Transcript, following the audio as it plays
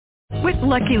With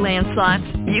Lucky Land Slots,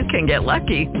 you can get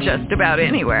lucky just about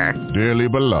anywhere. Dearly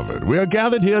beloved, we are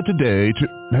gathered here today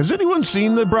to... Has anyone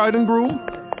seen the bride and groom?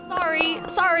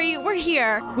 Sorry, we're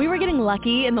here. We were getting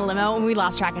lucky in the limo and we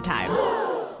lost track of time.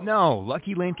 No,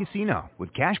 Lucky Land Casino,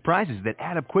 with cash prizes that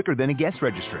add up quicker than a guest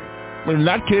registry. In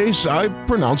that case, I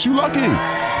pronounce you lucky.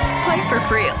 Play for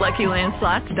free at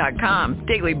LuckyLandSlots.com.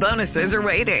 Daily bonuses are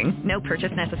waiting. No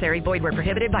purchase necessary. Void where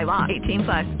prohibited by law. 18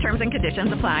 plus. Terms and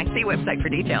conditions apply. See website for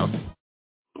details.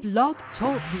 Blog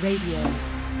Talk Radio.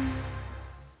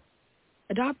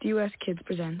 Adopt US Kids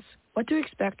presents What to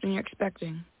Expect When You're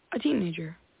Expecting a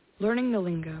Teenager. Learning the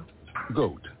lingo.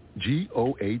 GOAT,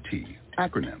 G-O-A-T,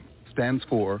 acronym, stands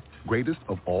for Greatest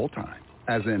of All Time.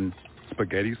 As in,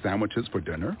 spaghetti sandwiches for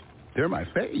dinner? They're my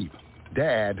fave.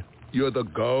 Dad, you're the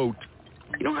GOAT.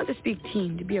 You don't have to speak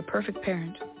teen to be a perfect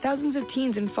parent. Thousands of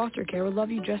teens in foster care would love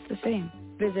you just the same.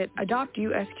 Visit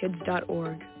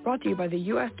adoptuskids.org. Brought to you by the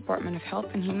U.S. Department of Health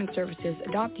and Human Services,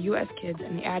 Adopt U.S. Kids,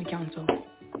 and the Ad Council.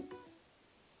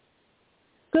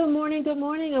 Good morning,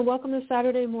 and welcome to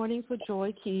Saturday Mornings with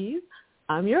Joy Keys.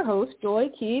 I'm your host, Joy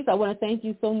Keys. I want to thank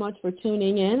you so much for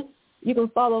tuning in. You can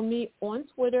follow me on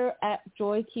Twitter at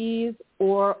Joy Keys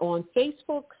or on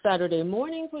Facebook, Saturday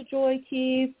Mornings with Joy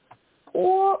Keys,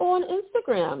 or on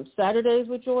Instagram, Saturdays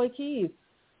with Joy Keys.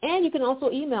 And you can also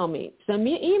email me. Send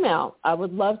me an email. I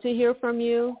would love to hear from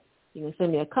you. You can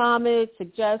send me a comment,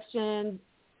 suggestion,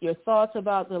 your thoughts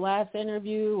about the last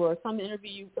interview or some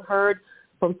interview you heard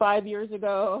from 5 years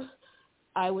ago.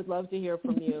 I would love to hear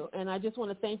from you. And I just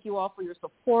want to thank you all for your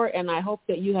support, and I hope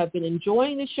that you have been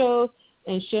enjoying the shows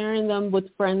and sharing them with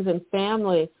friends and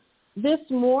family. This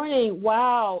morning,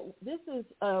 wow, this is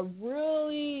a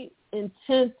really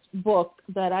intense book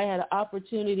that I had an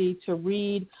opportunity to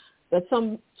read that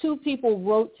two people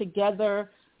wrote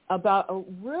together about a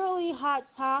really hot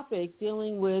topic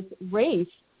dealing with race,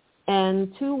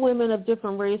 and two women of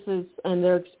different races and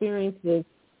their experiences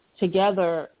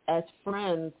together as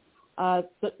friends.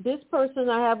 This person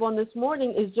I have on this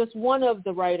morning is just one of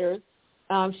the writers.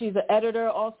 She's an editor,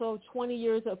 also 20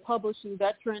 years of publishing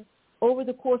veteran. Over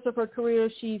the course of her career,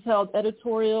 she's held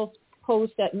editorial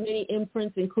posts at many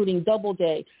imprints, including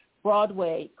Doubleday,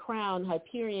 Broadway, Crown,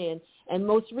 Hyperion, and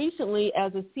most recently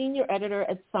as a senior editor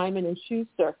at Simon &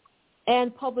 Schuster,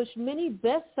 and published many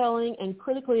best-selling and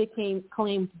critically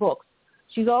acclaimed books.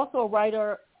 She's also a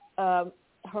writer.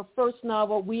 Her first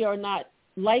novel, We Are Not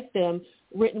Like Them,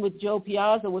 written with Joe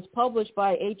Piazza, was published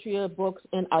by Atria Books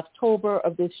in October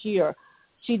of this year.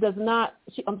 She does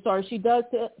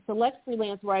select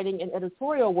freelance writing and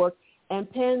editorial work and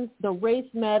pens the Race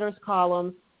Matters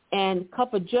column and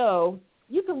Cup of Joe.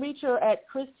 You can reach her at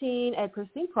Christine at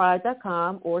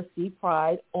ChristinePride.com or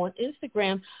CPride on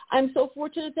Instagram. I'm so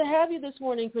fortunate to have you this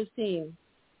morning, Christine.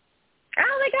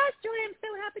 Oh, my gosh, Joy, I'm so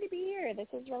happy to be here. This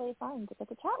is really fun to get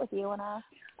to chat with you on a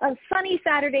sunny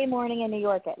Saturday morning in New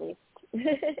York, at least.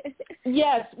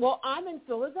 Yes, well, I'm in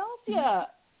Philadelphia,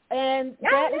 and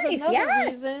that is another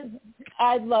reason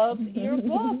I love your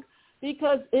book,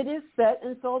 because it is set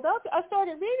in Philadelphia. I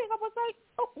started reading, I was like,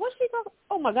 oh, what's she talking?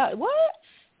 Oh, my God, what?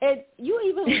 And you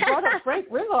even brought up Frank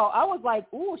Rizzo. I was like,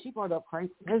 ooh, she brought up Frank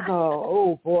Rizzo.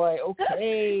 Oh, boy,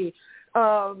 okay.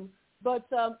 But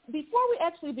before we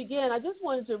actually begin, I just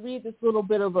wanted to read this little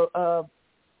bit of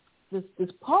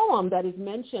this poem that is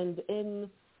mentioned in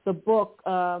the book,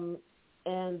 and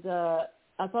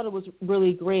I thought it was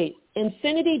really great.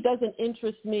 Infinity doesn't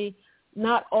interest me,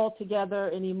 not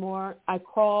altogether anymore. I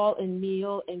crawl and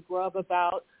kneel and grub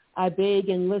about. I beg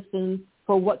and listen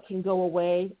for what can go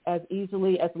away as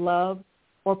easily as love,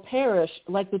 or perish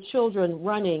like the children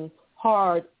running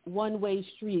hard one-way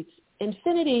streets.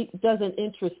 Infinity doesn't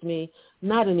interest me,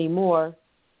 not anymore.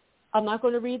 I'm not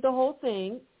going to read the whole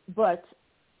thing, but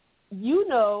you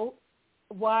know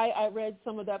why I read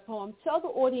some of that poem. Tell the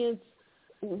audience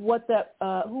what that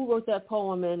who wrote that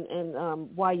poem and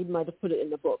why you might have put it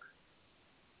in the book.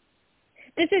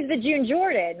 This is the June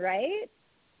Jordan, right?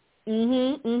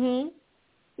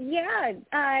 Yeah,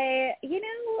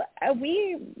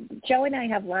 Joe and I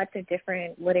have lots of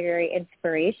different literary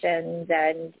inspirations,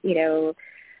 and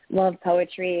love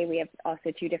poetry. We have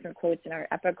also two different quotes in our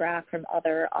epigraph from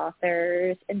other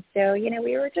authors, and so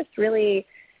we were just really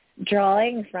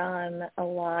drawing from a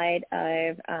lot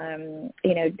of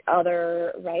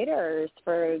other writers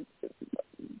for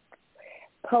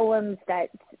poems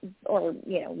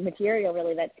material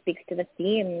really that speaks to the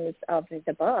themes of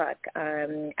the book,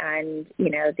 and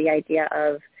the idea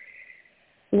of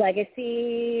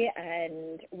legacy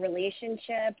and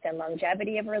relationships and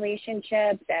longevity of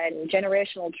relationships and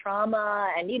generational trauma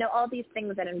and all these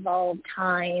things that involve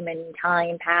time and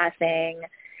time passing.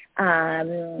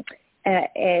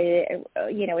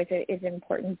 is an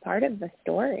important part of the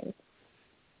story.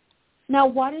 Now,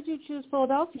 why did you choose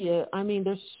Philadelphia? I mean,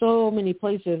 there's so many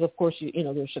places. Of course,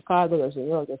 there's Chicago, there's New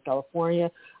York, there's California.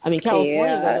 I mean,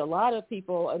 California, there's a lot of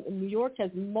people. New York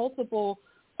has multiple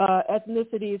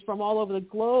ethnicities from all over the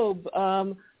globe.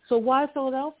 So why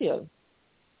Philadelphia?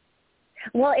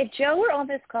 Well, if Joe were on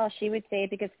this call, she would say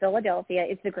because Philadelphia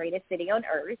is the greatest city on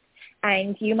earth,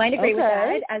 and you might agree with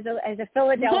that as a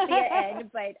Philadelphia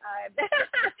but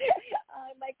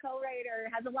my co-writer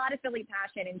has a lot of Philly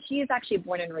passion, and she is actually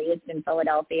born and raised in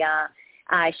Philadelphia.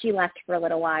 She left for a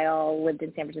little while, lived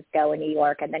in San Francisco and New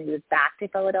York, and then moved back to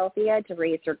Philadelphia to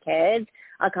raise her kids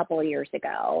a couple of years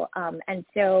ago. And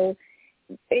so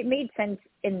it made sense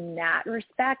in that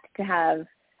respect to have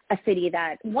a city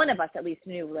that one of us at least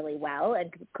knew really well and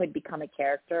could become a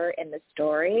character in the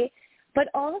story. But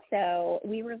also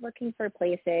we were looking for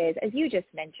places, as you just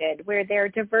mentioned, where they're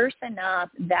diverse enough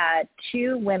that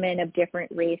two women of different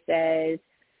races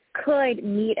could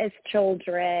meet as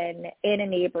children in a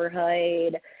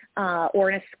neighborhood or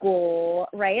in a school,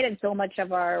 right? And so much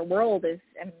of our world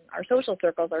and our social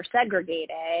circles are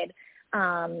segregated.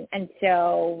 And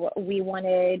so we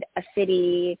wanted a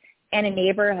city and a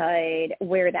neighborhood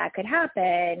where that could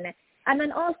happen, and then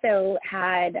also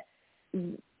had,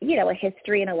 a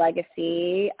history and a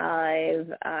legacy of,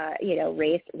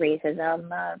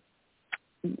 racism,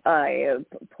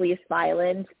 police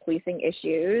violence, policing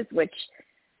issues, which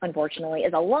unfortunately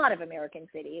is a lot of American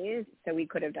cities. So we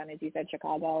could have done, as you said,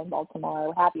 Chicago and Baltimore,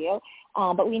 what have you.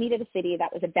 But we needed a city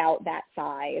that was about that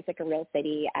size, like a real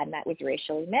city, and that was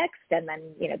racially mixed. And then,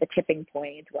 the tipping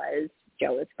point was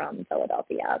Joe is from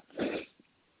Philadelphia.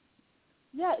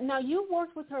 Yeah. Now, you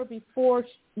worked with her before.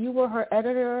 You were her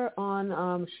editor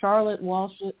on Charlotte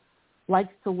Walsh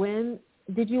Likes to Win.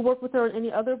 Did you work with her on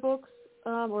any other books,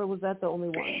 or was that the only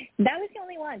one? That was the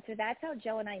only one. So that's how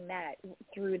Joe and I met,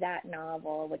 through that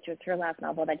novel, which was her last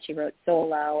novel that she wrote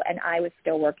solo, and I was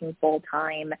still working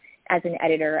full-time as an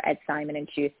editor at Simon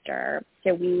 & Schuster.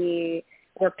 So we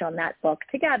worked on that book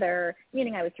together,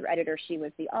 meaning I was her editor, she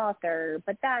was the author,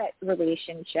 but that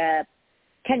relationship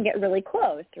can get really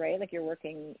close, right? Like you're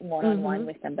working one-on-one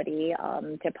with somebody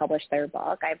to publish their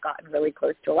book. I've gotten really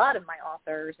close to a lot of my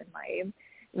authors in my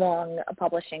long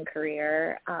publishing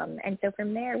career. And so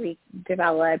from there, we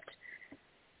developed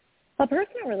a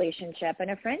personal relationship and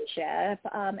a friendship.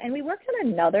 And we worked on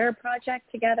another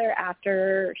project together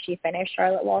after she finished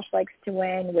Charlotte Walsh Likes to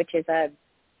Win, which is a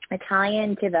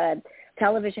tie-in to the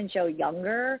television show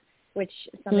Younger, which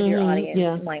some of your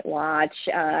audience might watch.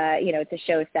 It's a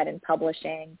show set in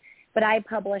publishing. But I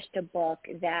published a book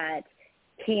that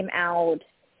came out,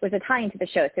 was a tie-in to the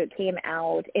show. So it came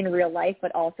out in real life,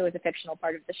 but also as a fictional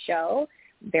part of the show,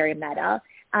 very meta.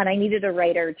 And I needed a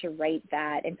writer to write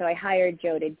that. And so I hired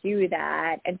Joe to do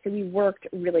that. And so we worked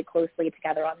really closely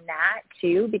together on that,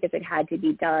 too, because it had to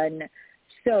be done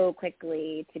so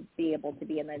quickly to be able to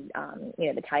be in the,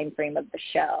 the time frame of the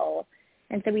show.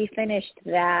 And so we finished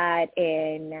that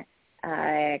in,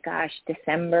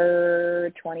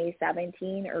 December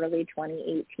 2017, early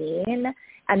 2018.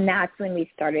 And that's when we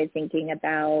started thinking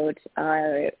about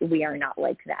We Are Not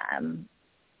Like Them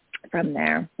from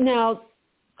there. Now,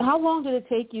 how long did it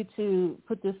take you to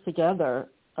put this together?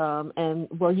 And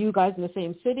were you guys in the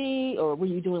same city, or were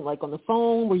you doing like on the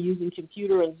phone? Were you using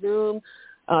computer and Zoom?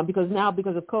 Because now,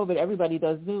 because of COVID, everybody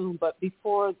does Zoom. But this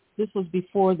was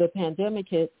before the pandemic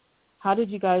hit. How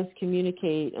did you guys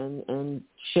communicate and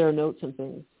share notes and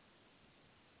things?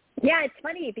 Yeah, it's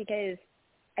funny because,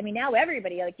 now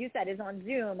everybody, like you said, is on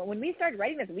Zoom. When we started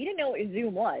writing this, we didn't know what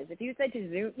Zoom was. If you said to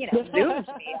Zoom, Zoom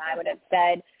to me, I would have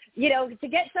said, to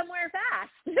get somewhere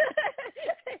fast.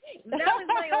 That was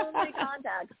my only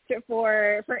context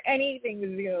for anything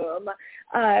Zoom.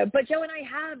 But Joe and I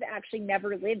have actually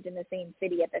never lived in the same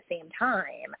city at the same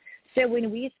time. So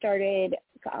when we started,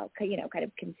 kind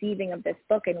of conceiving of this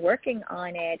book and working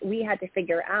on it, we had to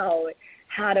figure out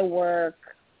how to work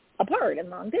apart and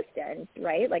long distance,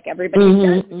 right? Like everybody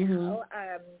does now.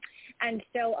 And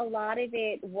so a lot of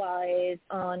it was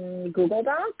on Google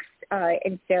Docs.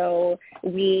 And so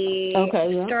we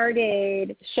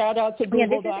started. Shout out to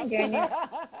Google Docs.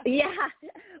 Yeah.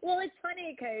 Well, it's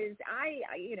funny because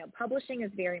publishing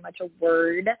is very much a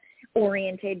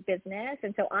word-oriented business.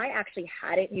 And so I actually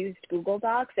hadn't used Google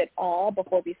Docs at all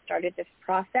before we started this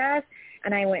process.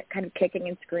 And I went kind of kicking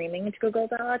and screaming into Google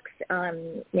Docs.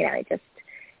 I just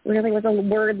really was a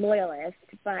word loyalist,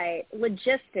 but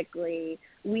logistically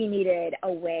we needed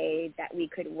a way that we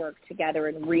could work together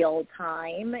in real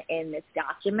time in this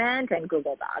document, and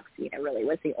Google Docs, really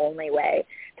was the only way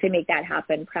to make that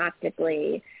happen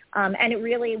practically. And it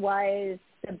really was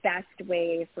the best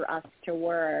way for us to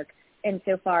work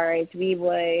insofar as we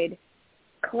would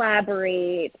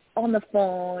collaborate on the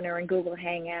phone or in Google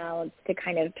Hangouts to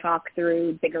kind of talk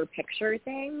through bigger picture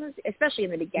things, especially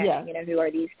in the beginning, who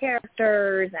are these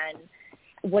characters and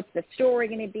what's the story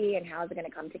going to be and how is it going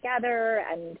to come together.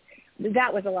 And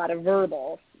that was a lot of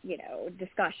verbal,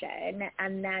 discussion.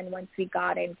 And then once we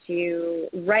got into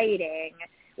writing,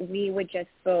 we would just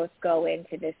both go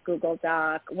into this Google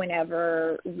Doc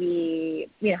whenever we,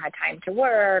 had time to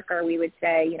work, or we would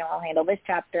say, I'll handle this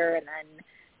chapter, and then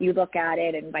you look at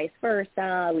it, and vice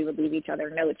versa. We would leave each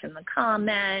other notes in the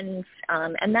comments,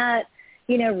 and that,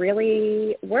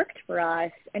 really worked for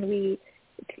us. And we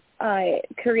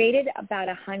created about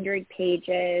 100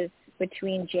 pages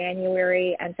between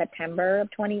January and September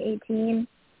of 2018,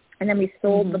 and then we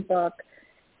sold the book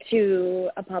to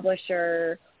a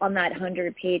publisher on that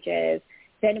 100 pages.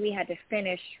 Then we had to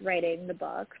finish writing the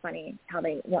book. Funny how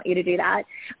they want you to do that.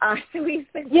 So we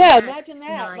spent imagine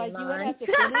that. 9 like months. You would have to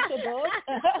finish a book,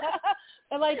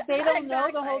 and like they don't know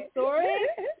the whole story.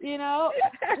 Now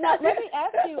let me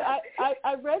ask you.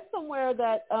 I read somewhere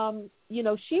that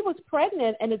she was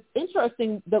pregnant, and it's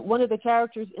interesting that one of the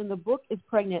characters in the book is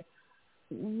pregnant.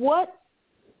 What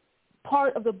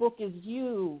part of the book is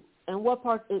you, and what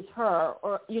part is her?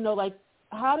 Or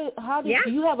how did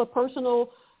do you have a personal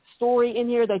story in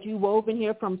here that you wove in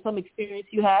here from some experience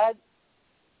you had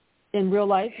in real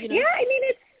life? Yeah, I mean,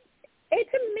 it's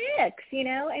a mix,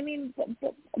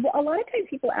 a lot of times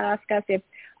people ask us if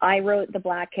I wrote the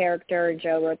black character and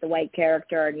Joe wrote the white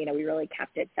character, and, we really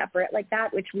kept it separate like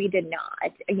that, which we did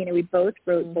not. We both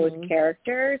wrote both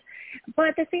characters, but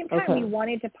at the same time, we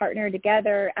wanted to partner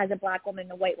together as a black woman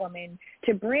and a white woman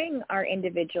to bring our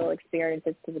individual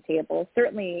experiences to the table,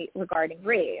 certainly regarding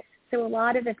race. So a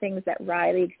lot of the things that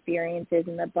Riley experiences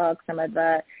in the book, some of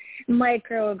the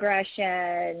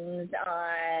microaggressions,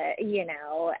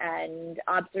 and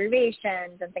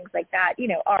observations and things like that,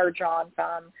 are drawn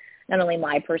from not only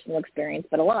my personal experience,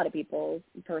 but a lot of people's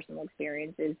personal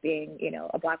experiences being,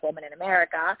 a black woman in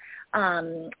America.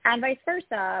 And vice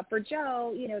versa. For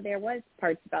Joe, there was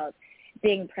parts about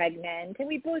being pregnant, and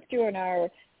we both drew in our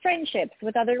friendships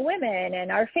with other women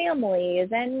and our families.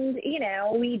 And,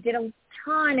 we did a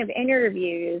ton of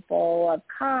interviews full of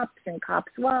cops and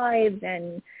cops' wives,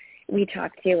 and we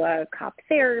talked to a cop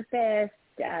therapist.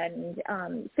 And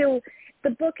so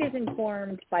the book is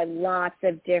informed by lots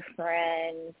of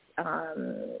different,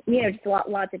 just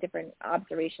lots of different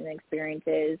observation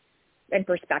experiences and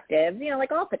perspectives,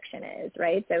 like all fiction is,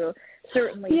 right? So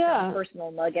certainly some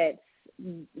personal nuggets,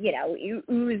 you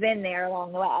ooze in there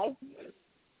along the way.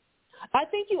 I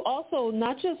think you also,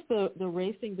 not just the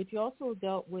race thing, but you also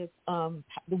dealt with the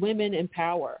women in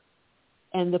power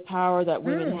and the power that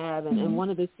women have. And one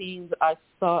of the scenes I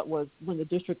thought was when the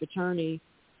district attorney,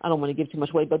 I don't want to give too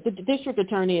much away, but the district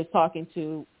attorney is talking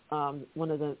to one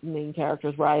of the main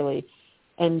characters, Riley,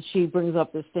 and she brings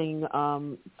up this thing,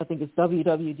 I think it's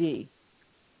WWD.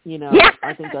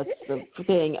 I think that's the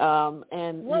thing.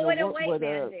 And what would a white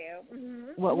man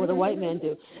do? What would a white man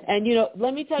do? And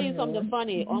let me tell you something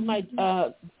funny. On my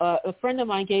a friend of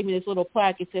mine gave me this little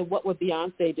plaque. It said, "What would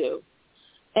Beyonce do?"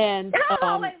 And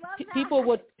people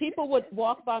would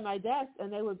walk by my desk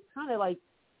and they would kind of like,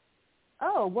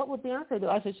 "Oh, what would Beyonce do?"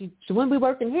 I said, "She wouldn't be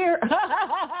working here,"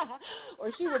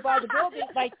 or she would buy the building.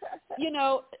 Like,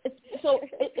 so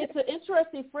it's an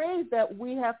interesting phrase that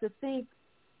we have to think.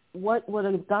 What would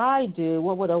a guy do?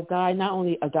 What would a guy, not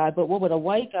only a guy, but what would a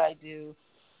white guy do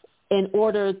in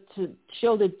order to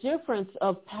show the difference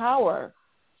of power?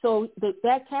 So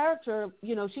that character,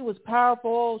 she was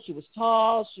powerful, she was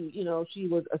tall, she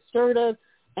was assertive,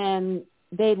 and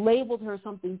they labeled her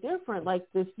something different, like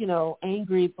this,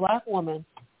 angry black woman.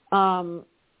 I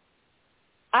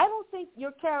don't think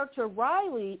your character,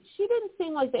 Riley, she didn't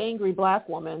seem like the angry black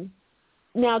woman.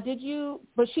 Now,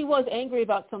 but she was angry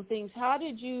about some things. How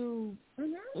did you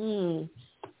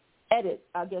edit,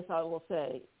 I guess I will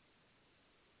say?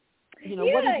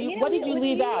 What did you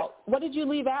leave out? What did you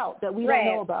leave out that we don't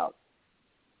know about?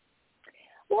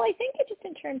 Well, I think just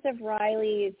in terms of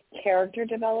Riley's character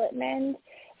development,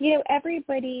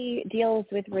 everybody deals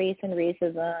with race and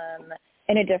racism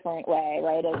in a different way,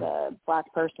 right, as a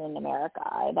black person in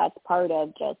America. That's part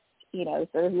of just,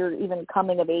 sort of your even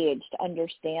coming of age to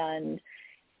understand.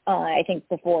 I think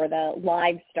before the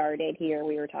live started here,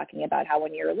 we were talking about how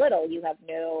when you're little, you have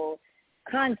no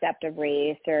concept of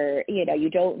race, or, you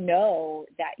don't know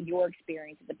that your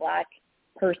experience as a black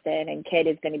person and kid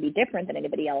is going to be different than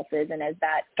anybody else's. And as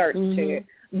that starts to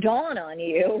dawn on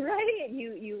you, right,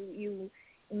 you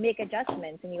make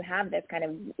adjustments and you have this kind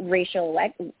of racial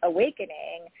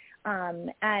awakening.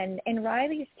 And in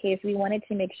Riley's case, we wanted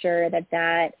to make sure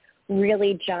that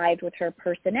really jived with her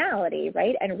personality,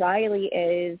 right? And Riley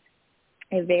is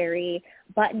a very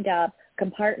buttoned up,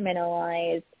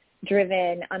 compartmentalized,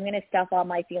 driven, I'm going to stuff all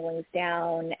my feelings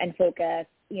down and focus,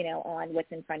 on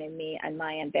what's in front of me and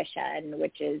my ambition,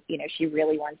 which is, she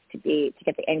really wants to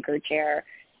get the anchor chair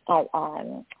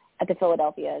at the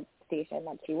Philadelphia station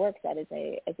that she works at as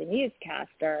a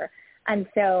newscaster. And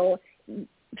so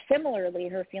similarly,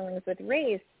 her feelings with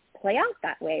race play out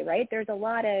that way, right? There's a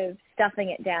lot of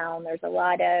stuffing it down. There's a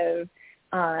lot of,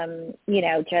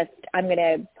 just I'm going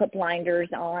to put blinders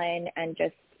on and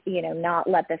just, not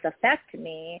let this affect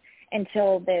me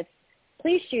until this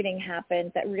police shooting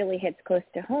happens that really hits close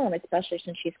to home, especially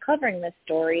since she's covering this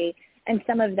story, and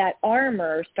some of that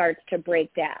armor starts to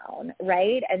break down,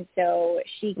 right? And so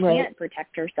she can't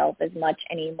protect herself as much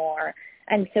anymore.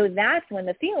 And so that's when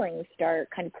the feelings start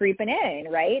kind of creeping in,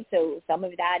 right? So some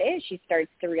of that is she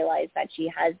starts to realize that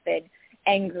she has been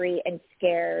angry and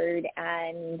scared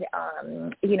and,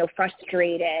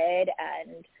 frustrated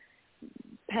and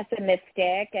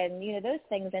pessimistic and, those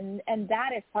things. And that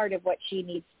is part of what she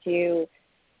needs to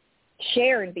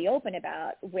share and be open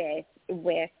about with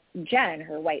Jen,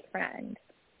 her white friend.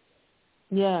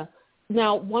 Yeah.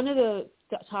 Now, one of the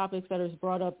topics that is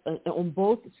brought up on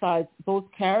both sides, both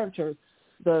characters,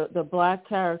 the black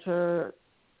character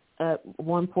at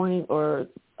one point, or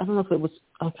I don't know if it was,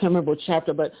 I can't remember which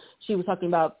chapter, but she was talking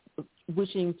about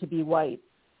wishing to be white.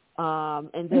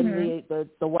 And then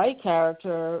the white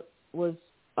character was,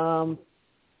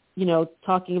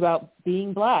 talking about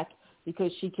being black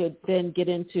because she could then get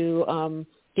into,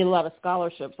 get a lot of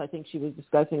scholarships. I think she was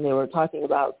discussing, they were talking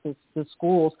about the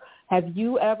schools. Have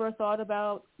you ever thought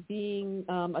about being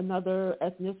another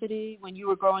ethnicity when you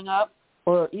were growing up?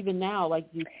 Or even now,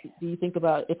 like, do you think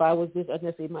about, if I was this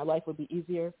ethnicity, my life would be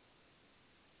easier?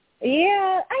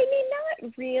 Yeah, I mean,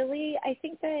 not really. I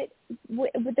think that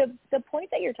the point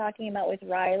that you're talking about with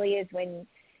Riley is when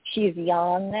she's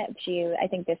young. I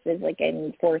think this is like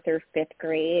in 4th or 5th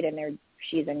grade, and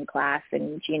she's in class,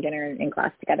 and she and Jen are in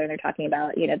class together, and they're talking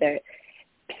about, the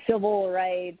civil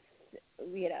rights,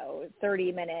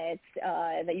 30 minutes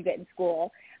that you get in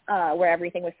school. Where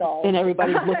everything was solved. And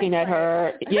everybody's looking at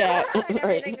her. Yeah.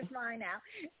 Everything is fine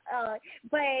now.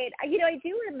 But, I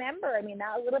do remember,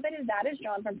 that a little bit of that is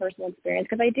drawn from personal experience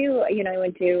because I do, I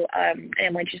went to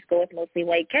elementary school with mostly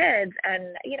white kids.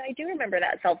 And, I do remember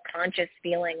that self-conscious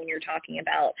feeling when you're talking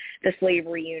about the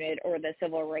slavery unit or the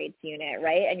civil rights unit,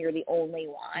 right? And you're the only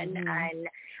one. Mm-hmm.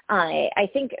 And I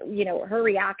think, her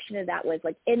reaction to that was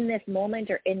like, in this moment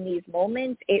or in these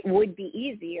moments, it would be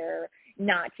easier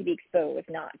not to be exposed,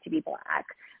 not to be black.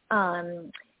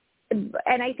 And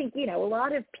I think, a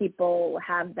lot of people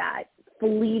have that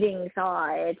fleeting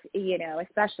thought,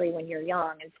 especially when you're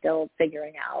young and still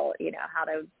figuring out, how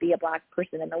to be a black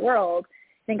person in the world.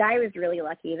 I think I was really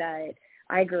lucky that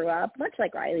I grew up, much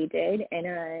like Riley did, in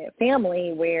a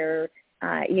family where,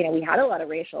 we had a lot of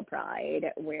racial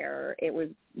pride, where it was,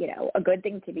 a good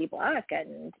thing to be black.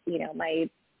 And, my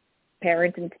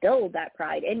parents instilled that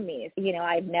pride in me.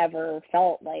 I've never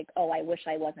felt like, oh, I wish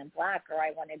I wasn't black or I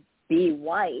want to be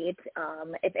white.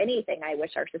 If anything, I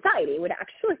wish our society would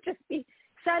actually just be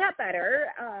set up better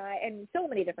in so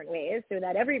many different ways so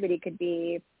that everybody could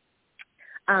be,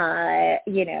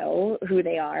 who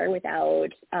they are without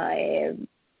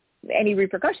any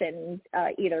repercussions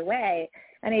either way.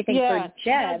 And I think for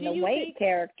Jen, the white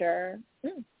character...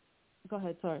 Go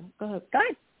ahead. Sorry. Go ahead. Go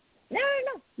ahead. No.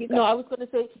 No, I was going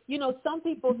to say, some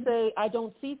people say, I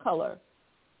don't see color.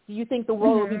 Do you think the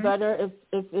world would be better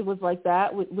if it was like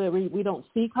that, where we don't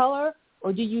see color?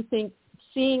 Or do you think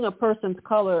seeing a person's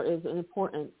color is an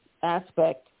important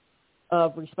aspect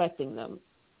of respecting them?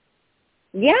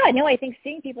 Yeah, no, I think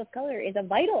seeing people's color is a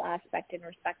vital aspect in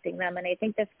respecting them. And I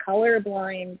think this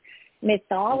colorblind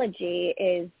mythology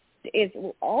is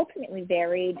ultimately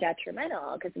very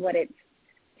detrimental because what it's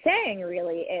saying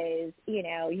really is,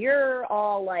 you're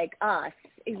all like us,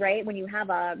 right? When you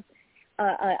have a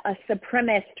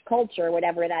supremacist culture,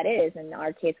 whatever that is, in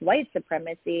our case, white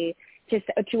supremacy,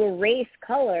 to erase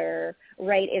color,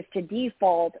 right, is to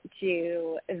default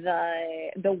to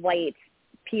the white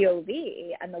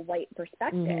POV and the white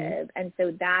perspective. Mm-hmm. And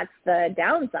so that's the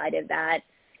downside of that.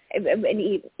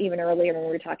 And even earlier when we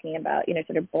were talking about,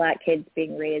 sort of black kids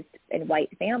being raised in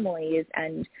white families,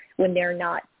 and when they're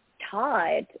not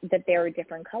taught that they're a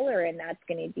different color and that's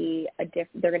going to be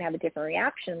they're going to have a different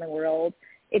reaction in the world.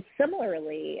 It's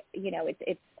similarly,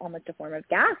 it's almost a form of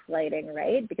gaslighting,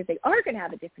 right? Because they are going to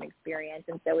have a different experience.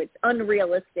 And so it's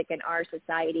unrealistic in our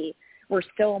society where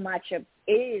so much of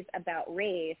is about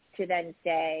race to then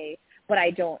say but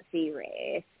I don't see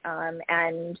race.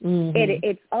 And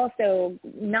it's also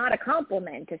not a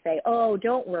compliment to say, oh,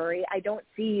 don't worry, I don't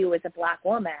see you as a Black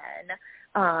woman.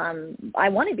 I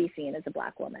want to be seen as a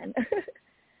Black woman.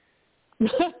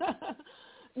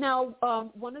 Now,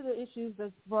 one of the issues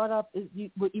that's brought up is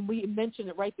we mentioned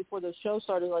it right before the show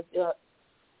started, like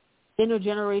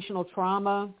intergenerational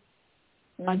trauma,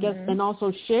 I guess, and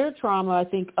also shared trauma, I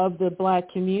think, of the Black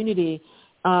community.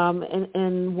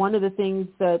 And one of the things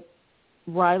that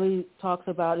Riley talks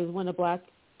about is when a Black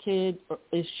kid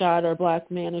is shot or a Black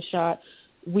man is shot,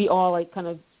 we all like kind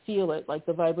of feel it, like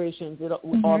the vibrations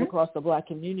all across the Black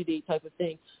community type of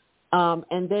thing.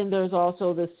 And then there's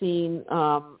also the scene,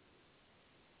 wow,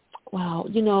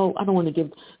 you know, I don't want to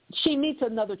give, she meets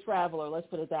another traveler, let's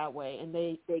put it that way, and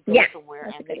they go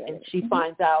somewhere, and she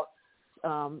finds out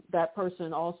that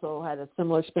person also had a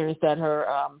similar experience, that her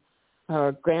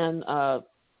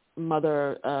grandmother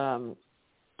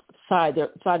side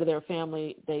of their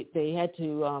family, they had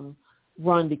to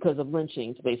run because of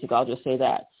lynchings, basically. I'll just say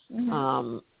that.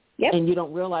 And you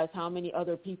don't realize how many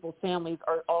other people's families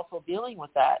are also dealing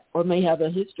with that or may have a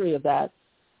history of that.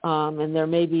 And there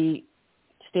may be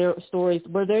stories.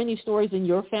 Were there any stories in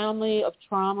your family of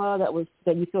trauma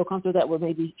that you feel comfortable that were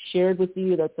maybe shared with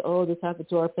you, that, oh, this happened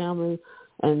to our family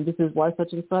and this is why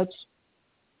such and such?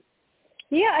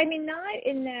 Yeah, I mean, not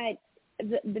in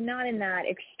that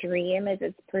extreme as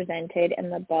it's presented in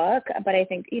the book, but I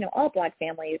think, you know, all Black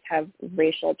families have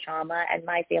racial trauma, and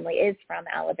my family is from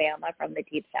Alabama, from the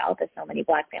Deep South, as so many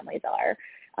Black families are,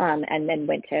 and then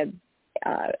went to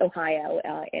Ohio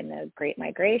in the Great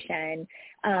Migration.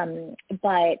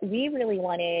 But we really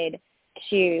wanted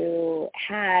to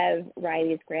have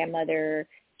Riley's grandmother,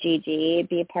 Gigi,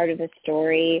 be a part of the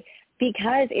story,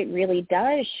 because it really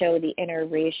does show the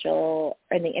interracial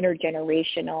and the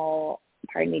intergenerational,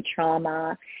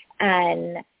 trauma.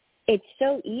 And it's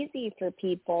so easy for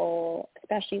people,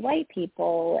 especially white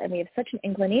people, and we have such an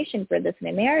inclination for this in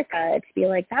America, to be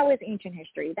like, that was ancient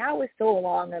history. That was so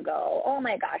long ago. Oh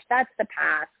my gosh, that's the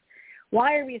past.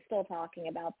 Why are we still talking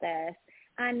about this?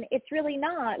 And it's really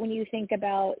not, when you think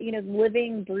about, you know,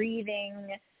 living,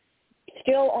 breathing,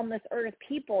 still on this earth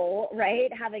people, right,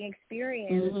 having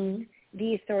experienced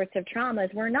these sorts of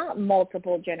traumas. We're not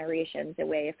multiple generations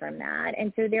away from that.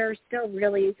 And so there are still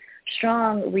really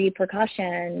strong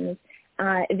repercussions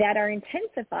that are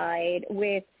intensified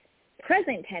with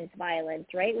present tense violence,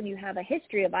 right? When you have a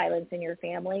history of violence in your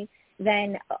family,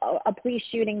 then a police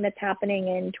shooting that's happening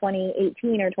in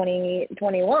 2018 or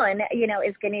 2021, you know,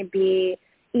 is going to be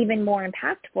even more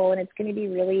impactful, and it's going to be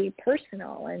really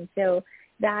personal. And so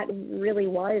that really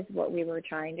was what we were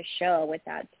trying to show with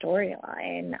that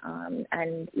storyline,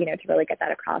 and, you know, to really get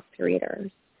that across to readers.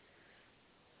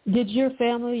 Did your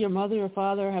family, your mother, your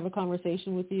father, have a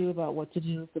conversation with you about what to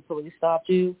do if the police stopped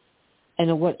you?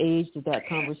 And at what age did that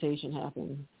conversation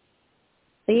happen?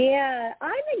 Yeah,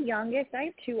 I'm the youngest. I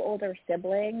have two older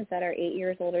siblings that are 8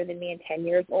 years older than me and 10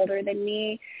 years older than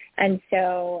me. And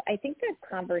so I think the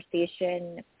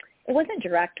conversation, it wasn't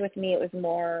direct with me. It was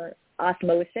more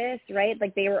osmosis, right?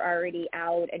 Like they were already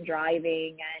out and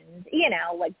driving and, you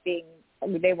know, like they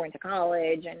went to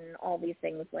college and all these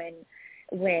things when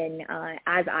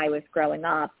as I was growing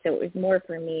up. So it was more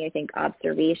for me, I think,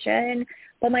 observation.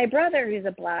 But my brother, who's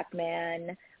a Black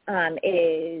man,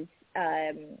 is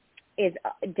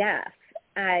deaf.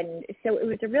 And so it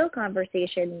was a real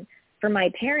conversation for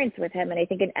my parents with him, and I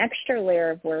think an extra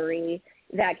layer of worry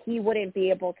that he wouldn't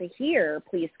be able to hear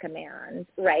police commands,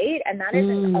 right? And that is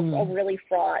a really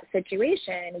fraught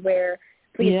situation where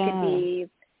police could be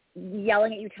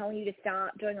yelling at you, telling you to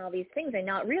stop doing all these things and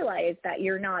not realize that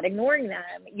you're not ignoring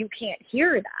them. You can't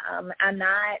hear them. And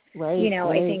that,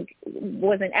 I think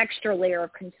was an extra layer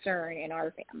of concern in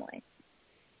our family.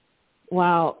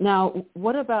 Wow. Now,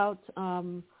 what about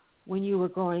when you were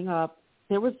growing up?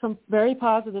 There were some very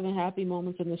positive and happy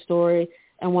moments in the story,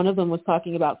 and one of them was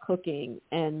talking about cooking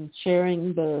and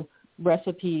sharing the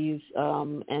recipes.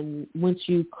 And once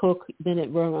you cook, then it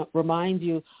reminds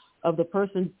you of the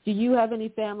person. Do you have any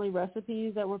family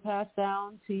recipes that were passed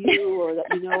down to you or that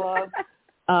you know of?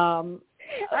 I'm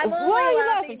why are you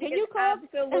laughing? Can you cook?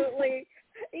 Absolutely.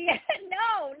 Yeah,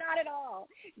 no, not at all.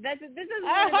 This is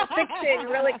where the fiction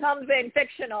really comes in,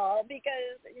 fictional,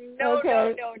 because no.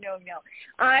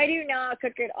 I do not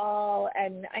cook at all,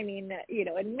 and I mean,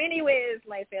 in many ways,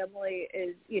 my family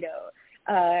is,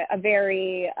 a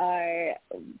very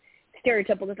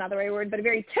stereotypical is not the right word, but a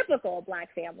very typical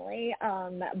Black family.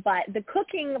 But the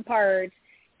cooking part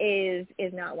is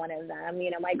not one of them.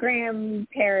 My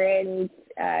grandparents,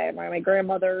 my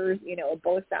grandmothers,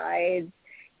 both sides,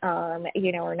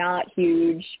 are not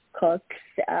huge cooks.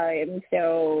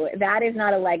 So that is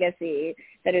not a legacy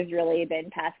that has really been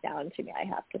passed down to me, I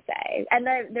have to say. And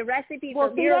the recipe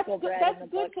for miracle bread in the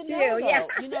book, too. Yeah.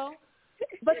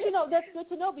 But, that's good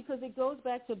to know because it goes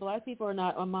back to Black people are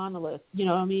not a monolith. You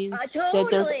know what I mean? Totally.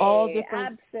 That there's all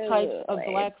different Absolutely. types of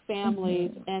Black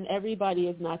families, and everybody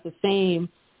is not the same.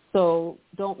 So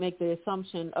don't make the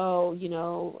assumption,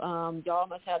 y'all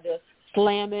must have the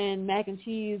slamming mac and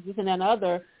cheese, this and that and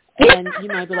other. And you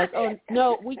might be like, oh,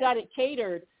 no, we got it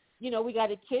catered. We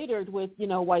got it catered with,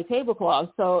 white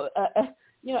tablecloths. So,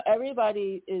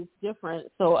 everybody is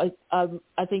different. So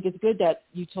I think it's good that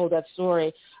you told that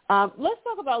story. Let's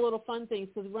talk about little fun things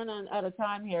because we're running out of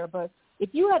time here. But if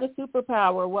you had a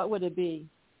superpower, what would it be?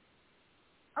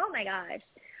 Oh, my gosh.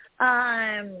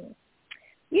 I'm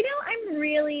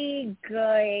really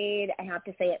good, I have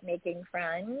to say, at making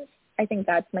friends. I think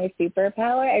that's my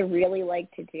superpower. I really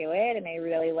like to do it, and I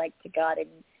really like to go out and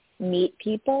meet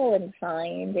people and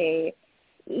find a,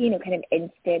 kind of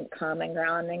instant common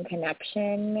ground and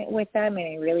connection with them. And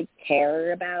I really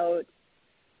care about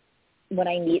when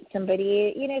I meet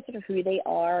somebody, sort of who they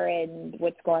are and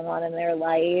what's going on in their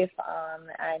life.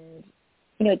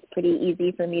 And it's pretty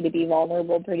easy for me to be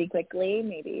vulnerable pretty quickly,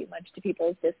 maybe much to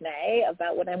people's dismay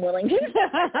about what I'm willing to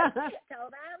tell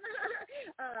them.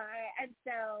 And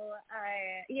so,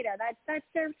 that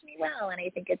serves me well. And I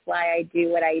think it's why I do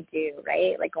what I do,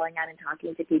 right? Like going out and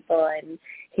talking to people and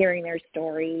hearing their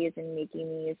stories and making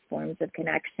these forms of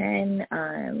connection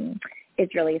is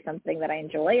really something that I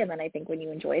enjoy. And then I think when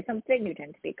you enjoy something, you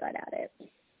tend to be good at it.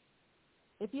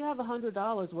 If you have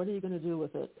 $100, what are you going to do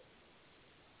with it?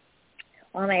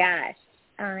 Oh, my gosh.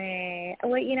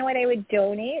 You know what? I would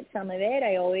donate some of it.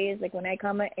 I always, when I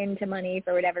come into money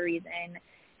for whatever reason,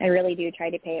 I really do try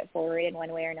to pay it forward in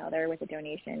one way or another with a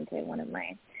donation to one of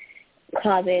my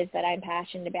causes that I'm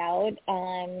passionate about.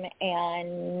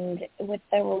 And with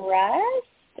the rest,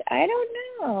 I don't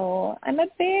know. I'm a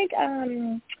big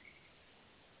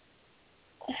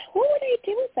what would I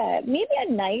do with that? Maybe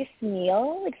a nice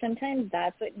meal. Sometimes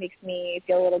that's what makes me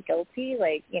feel a little guilty.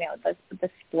 The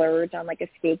splurge on a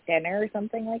steak dinner or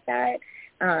something like that.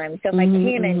 So if I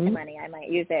came into money, I might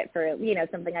use it for,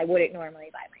 something I wouldn't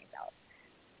normally buy myself.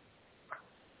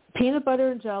 Peanut butter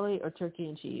and jelly or turkey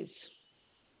and cheese?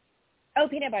 Oh,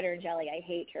 peanut butter and jelly. I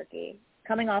hate turkey.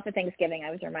 Coming off of Thanksgiving,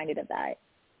 I was reminded of that.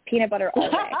 Peanut butter all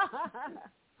day.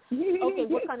 Okay,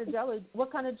 what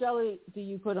kind of jelly do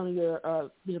you put on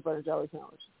your peanut butter jelly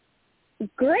sandwich?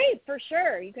 Grape, for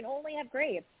sure. You can only have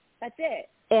grapes. That's it.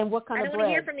 And what kind of bread? I don't want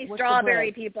to hear from these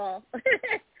strawberry people.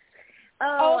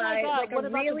 Oh my God! What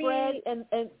about the bread?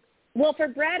 And well, for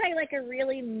bread, I like a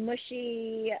really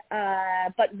mushy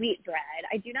but wheat bread.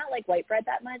 I do not like white bread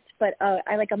that much, but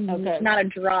I like not a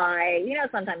dry.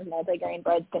 Sometimes multigrain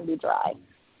breads can be dry.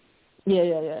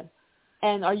 Yeah.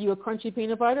 And are you a crunchy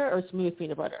peanut butter or smooth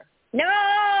peanut butter?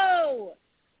 No!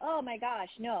 Oh, my gosh,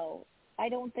 no. I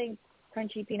don't think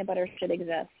crunchy peanut butter should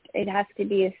exist. It has to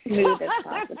be as smooth as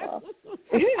possible.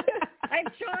 I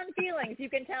have strong feelings,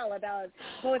 you can tell, about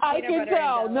both peanut butter and jelly. I can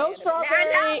tell. No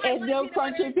strawberry and no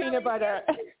crunchy peanut butter.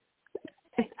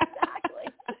 Exactly.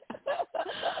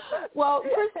 Well,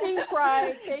 Christine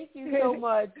Pride, thank you so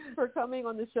much for coming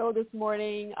on the show this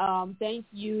morning. Thank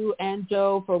you and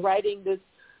Joe for writing this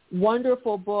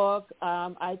wonderful book.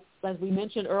 As we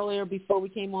mentioned earlier before we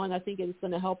came on, I think it's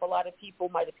going to help a lot of people,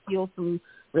 might heal some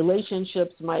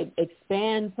relationships, might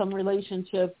expand some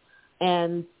relationships,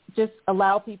 and just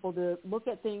allow people to look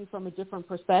at things from a different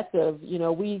perspective.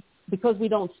 Because we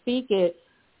don't speak it,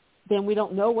 then we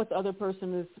don't know what the other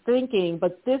person is thinking.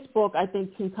 But this book, I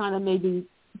think, can kind of maybe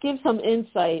give some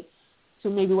insight to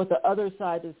maybe what the other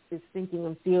side is thinking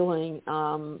and feeling,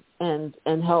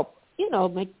 and help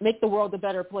make the world a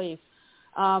better place.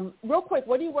 Real quick,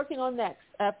 what are you working on next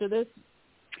after this?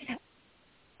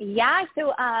 Yeah,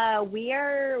 so we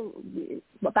are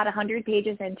about 100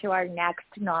 pages into our next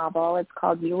novel. It's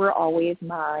called You Were Always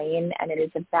Mine, and it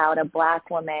is about a Black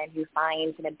woman who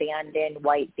finds an abandoned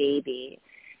white baby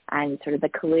and sort of the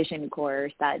collision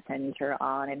course that sends her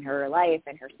on in her life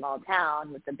in her small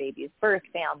town with the baby's birth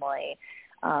family.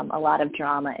 A lot of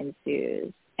drama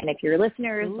ensues. And if your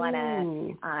listeners want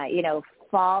to,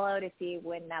 follow to see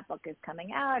when that book is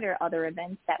coming out or other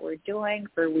events that we're doing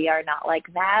for We Are Not Like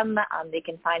Them, they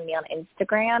can find me on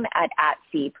Instagram at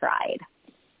 @CPride.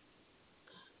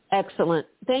 Excellent.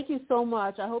 Thank you so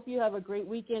much. I hope you have a great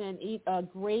weekend and eat a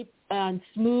great and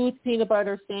smooth peanut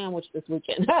butter sandwich this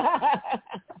weekend.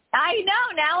 I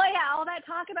know. Now all that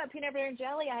talk about peanut butter and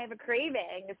jelly, I have a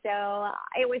craving. So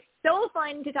it was so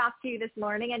fun to talk to you this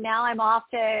morning, and now I'm off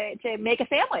to make a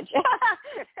sandwich.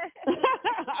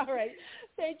 All right.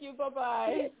 Thank you.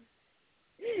 Bye-bye.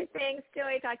 Thanks,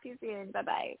 Joy. Talk to you soon.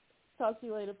 Bye-bye. Talk to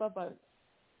you later. Bye-bye.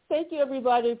 Thank you,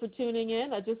 everybody, for tuning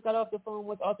in. I just got off the phone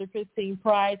with author Christine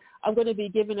Pride. I'm going to be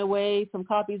giving away some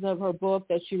copies of her book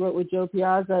that she wrote with Joe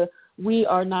Piazza, We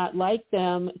Are Not Like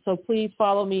Them. So please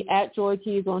follow me at Joy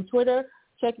Keys on Twitter.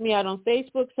 Check me out on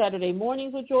Facebook, Saturday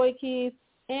Mornings with Joy Keys,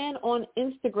 and on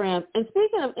Instagram. And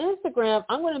speaking of Instagram,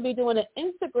 I'm going to be doing an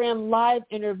Instagram live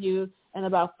interview in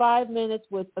about 5 minutes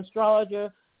with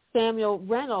astrologer Samuel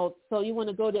Reynolds. So you want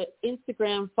to go to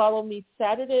Instagram, follow me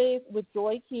Saturdays with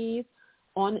Joy Keys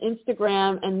on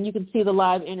Instagram, and you can see the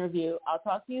live interview. I'll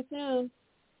talk to you soon.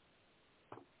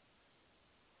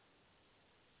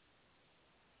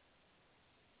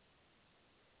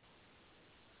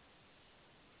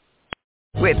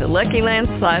 With the Lucky Land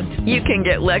Slots, you can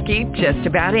get lucky just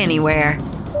about anywhere.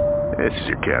 This is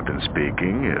your captain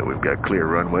speaking. We've got clear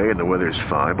runway and the weather's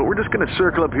fine, but we're just going to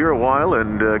circle up here a while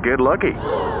and get lucky.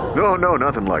 No,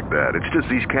 nothing like that. It's just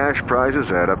these cash prizes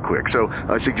add up quick. So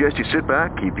I suggest you sit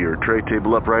back, keep your tray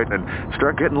table upright, and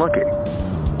start getting lucky.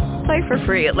 Play for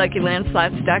free at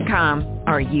LuckyLandSlots.com.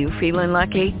 Are you feeling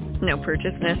lucky? No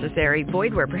purchase necessary.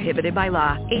 Void where prohibited by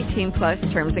law.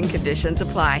 18+ terms and conditions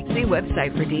apply. See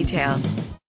website for details.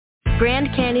 Grand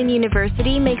Canyon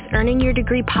University makes earning your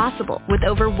degree possible with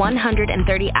over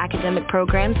 130 academic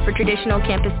programs for traditional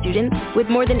campus students with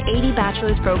more than 80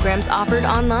 bachelor's programs offered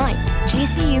online.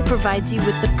 GCU provides you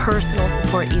with the personal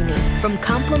support you need, from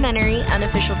complimentary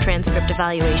unofficial transcript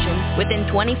evaluations within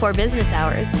 24 business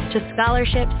hours to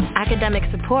scholarships, academic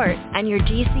support, and your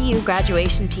GCU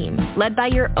graduation team, led by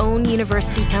your own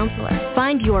university counselor.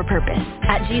 Find your purpose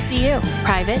at GCU.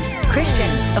 Private,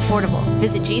 Christian, affordable.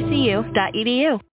 Visit gcu.edu.